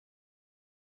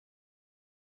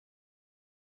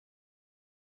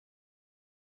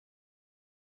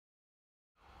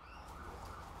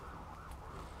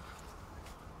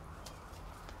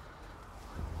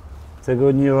So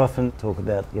Gordon, you often talk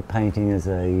about your painting as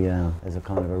a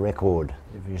kind of a record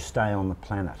of your stay on the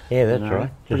planet. Yeah, that's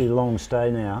right. Pretty long stay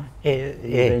now. Yeah, You've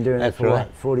been doing it for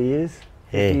what, 40 years?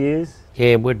 50 years? Yeah,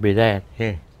 it would be that,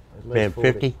 yeah. At least About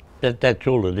 50. That's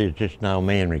all it is, just an old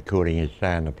man recording his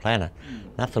stay on the planet.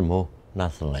 Nothing more,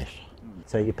 nothing less.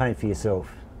 So you paint for yourself?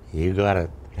 You got it,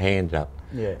 hands up.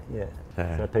 Yeah, yeah.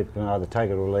 So people can either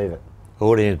take it or leave it?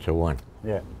 Audience of one.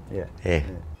 Yeah, yeah. Yeah.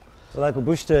 The local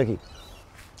bush turkey.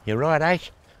 You're right,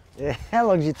 Ace. Yeah. How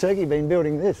long's your turkey been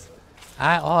building this?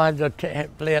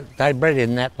 They bred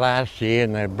in that last year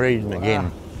and they're breeding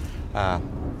again now.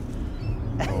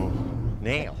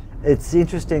 It's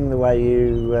interesting the way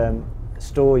you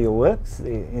store your works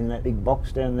in that big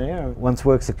box down there. Once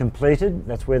works are completed,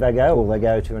 that's where they go, or they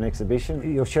go to an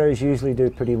exhibition. Your shows usually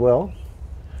do pretty well.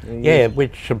 Yeah,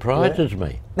 which surprises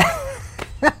me.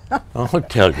 I'll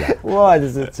tell you. Why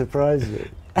does it surprise you?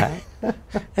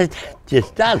 It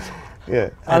just does.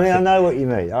 Yeah, I mean, I know what you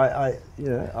mean. I've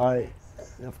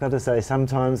got to say,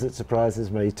 sometimes it surprises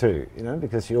me too. You know,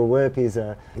 because your work it's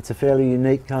a fairly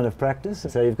unique kind of practice.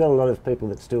 So you've got a lot of people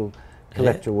that still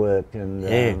collect your work, and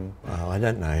I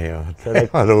don't know how, so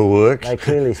it all works. They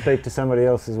clearly speak to somebody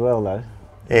else as well, though.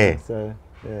 Yeah. So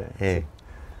yeah.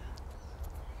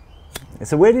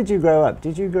 So where did you grow up?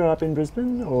 Did you grow up in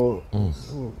Brisbane, or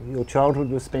your childhood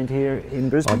was spent here in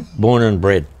Brisbane? I'm born and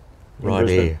bred right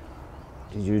Brisbane. here.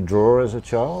 Did you draw as a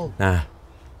child? Nah,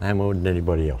 no more than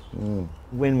anybody else.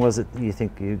 When was it you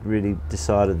think you really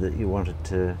decided that you wanted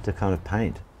to kind of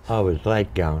paint? I was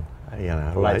late going, you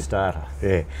know. Late starter.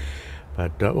 Yeah,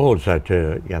 but also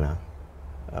too, you know,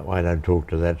 I don't talk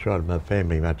to that side of my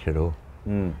family much at all.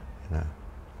 You know,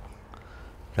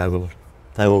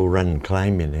 they all run and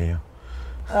claim you now.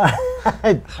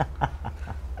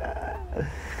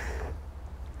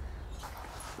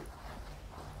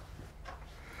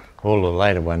 All the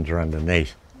later ones are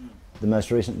underneath. The most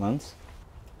recent ones.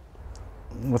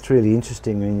 What's really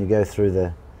interesting when you go through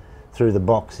the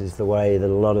box is the way that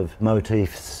a lot of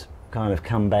motifs kind of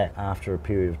come back after a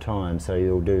period of time. So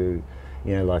you'll do,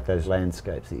 you know, like those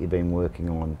landscapes that you've been working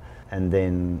on, and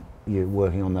then you're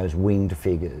working on those winged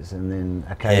figures, and then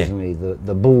occasionally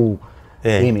the bull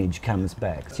image comes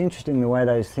back. It's interesting the way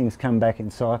those things come back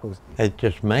in cycles. It's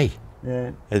just me.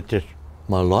 Yeah. It's just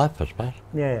my life, I suppose.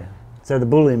 Yeah. So the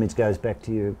bull image goes back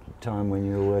to your time when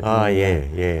you were working on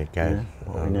it goes.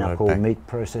 What we now call meat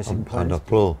processing plants. On the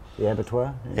floor. The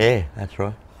abattoir? Yeah, that's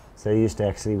right. So you used to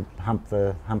actually hump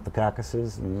the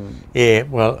carcasses? And yeah,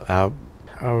 well, I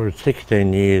was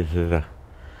 16 years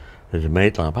as a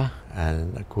meat lumper,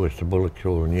 and of course the bullocks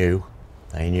all knew.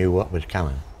 They knew what was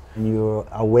coming. And you were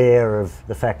aware of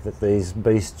the fact that these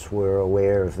beasts were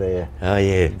aware of their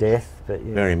death? But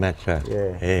very much so.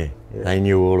 Yeah. They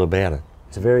knew all about it.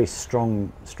 It's a very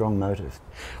strong motive.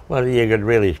 Well, you could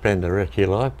really spend the rest of your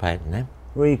life painting them.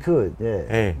 Well, you could,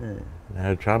 yeah.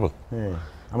 No trouble. Yeah.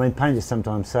 I mean, painters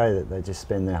sometimes say that they just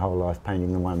spend their whole life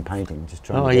painting the one painting, just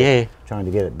trying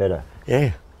to get it better.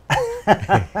 Yeah.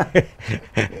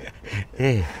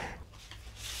 Yeah.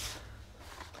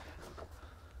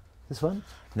 This one?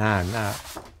 No.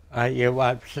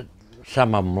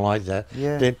 Some of them like that.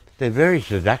 Yeah. They're very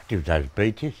seductive, those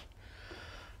beaches.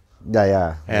 They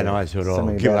are. And I thought,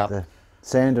 I'll give up. The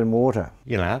sand and water.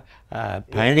 You know,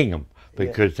 painting them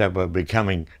because they were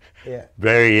becoming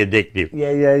very addictive.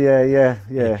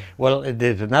 Yeah. Well,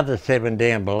 there's another 7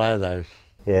 down below those.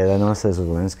 Yeah, they're nice, those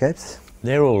little landscapes.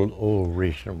 They're all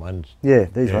recent ones. Yeah,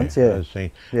 these ones, I've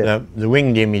seen. The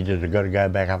winged images have got to go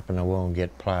back up in the wall and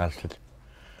get plastered.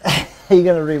 Are you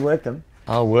going to rework them?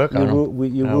 I'll work on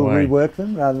them. You will rework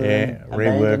them rather than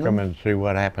rework them and see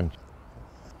what happens.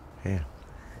 Yeah.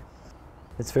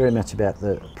 It's very much about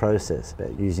the process,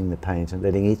 about using the paint and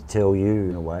letting it tell you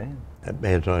in a way.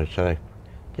 As I say,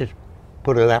 just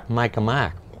put it up and make a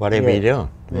mark, whatever you're doing.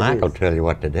 The mark will tell you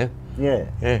what to do. Yeah.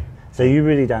 So you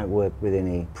really don't work with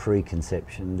any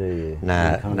preconception, do you?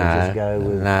 No, you just go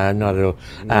with no, not at all.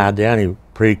 The only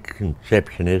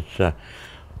preconception is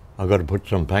I've got to put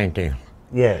some paint in.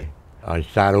 Yeah. I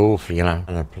start off, you know,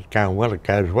 and if it's going well, it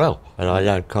goes well. But I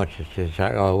don't consciously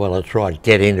say, oh, well, let's try to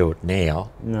get into it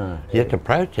now. No. You have to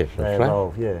process it. They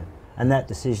evolve, And that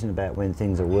decision about when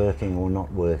things are working or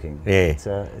not working. Yeah. It's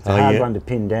a hard one to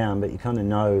pin down, but you kind of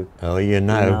know. Oh, you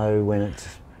know when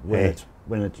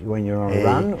you're on a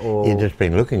run, or you've just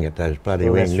been looking at those bloody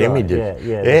winged images.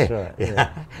 That's right.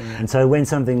 Yeah. And so when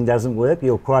something doesn't work,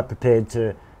 you're quite prepared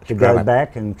to go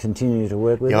back and continue to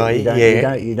work with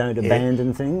it. You don't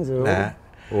abandon things or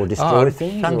destroy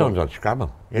things. Sometimes I'd scrub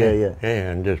them. Yeah,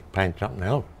 and just paint something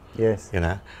else. Yes. You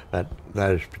know, but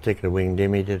those particular winged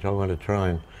images, I want to try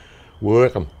and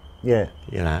work them Yeah.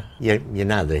 You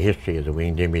know the history of the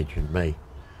winged image and me.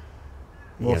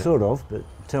 Well, sort of, but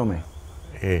tell me.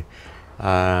 Yeah.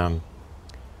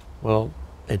 Well,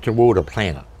 it's a water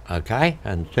planet, okay?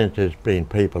 And since there's been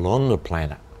people on the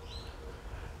planet,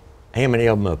 how many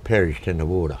of them have perished in the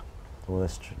water? Well,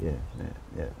 that's true.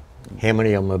 Yeah. How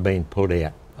many of them have been pulled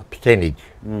out? A percentage.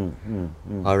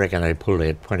 I reckon they pulled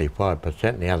out 25%,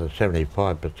 and the other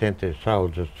 75%, their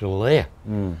souls are still there.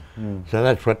 So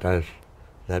that's what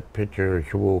that picture as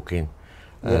you walk in,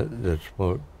 that's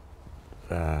what,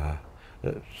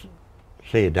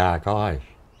 see dark eyes.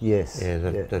 Yes. Yeah,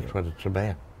 that's what it's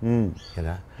about. You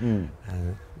know, and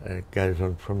it goes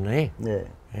on from there.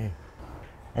 Yeah.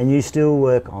 And you still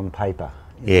work on paper,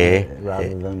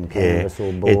 rather than canvas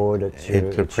or board. It's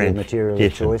your material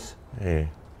of choice. Yeah,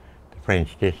 the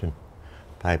French Disson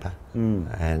paper,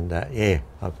 and I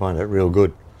find it real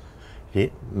good.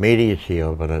 The immediacy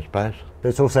of it, I suppose. But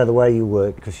it's also the way you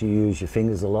work, because you use your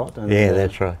fingers a lot. And,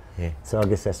 that's right. Yeah. So I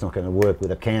guess that's not going to work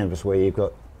with a canvas where you've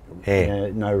got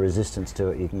no resistance to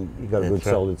it. You've got a good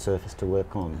solid surface to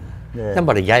work on. Yeah.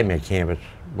 Somebody gave me a canvas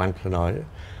once, and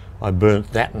I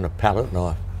burnt that in a palette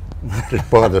knife just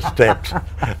by the steps.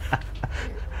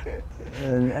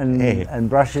 And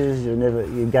brushes,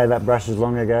 you gave up brushes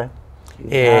long ago?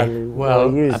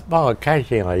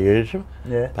 Occasionally I use them,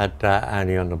 but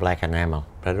only on the black enamel,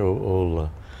 but all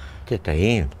just a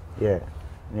hand. Yeah.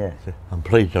 I'm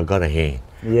pleased I've got a hand.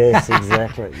 Yes,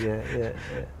 exactly. Yeah,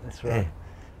 that's right.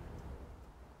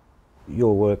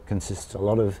 Your work consists a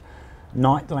lot of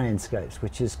night landscapes,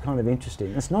 which is kind of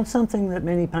interesting. It's not something that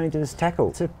many painters tackle.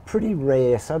 It's a pretty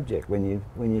rare subject when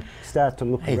you start to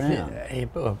look around. I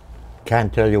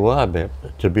can't tell you why, but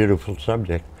it's a beautiful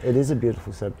subject. It is a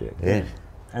beautiful subject. Yeah.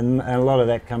 And a lot of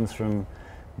that comes from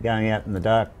going out in the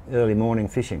dark, early morning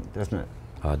fishing, doesn't it?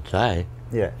 I'd say.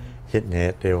 Yeah. Sitting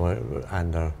out there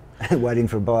under... waiting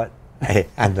for a bite.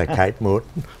 Under Cape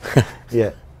Morton.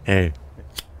 Yeah.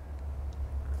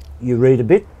 You read a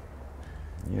bit?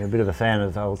 You're a bit of a fan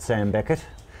of old Sam Beckett?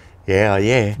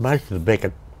 Yeah. Most of the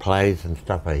Beckett plays and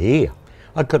stuff are here.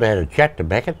 I could have had a chat to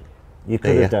Beckett. You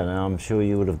could have done, and I'm sure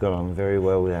you would have got on very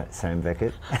well with that Sam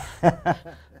Beckett.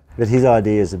 But his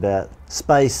ideas about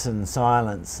space and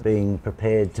silence, being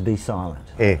prepared to be silent.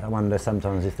 I wonder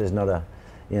sometimes if there's not a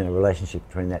relationship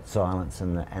between that silence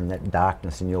and that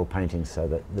darkness in your painting, so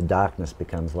that the darkness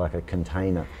becomes like a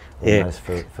container almost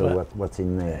for what's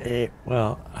in there.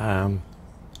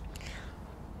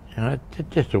 It's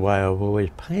just the way I've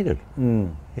always painted.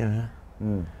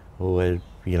 Always,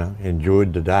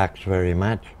 enjoyed the darks very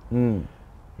much.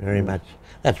 Very much.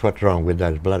 That's what's wrong with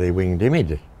those bloody winged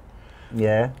images.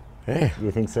 Yeah? Yeah.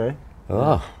 You think so?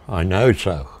 Oh, I know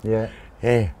so. Yeah?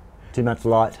 Yeah. Too much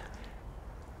light?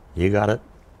 You got it.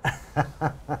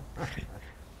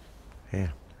 Yeah.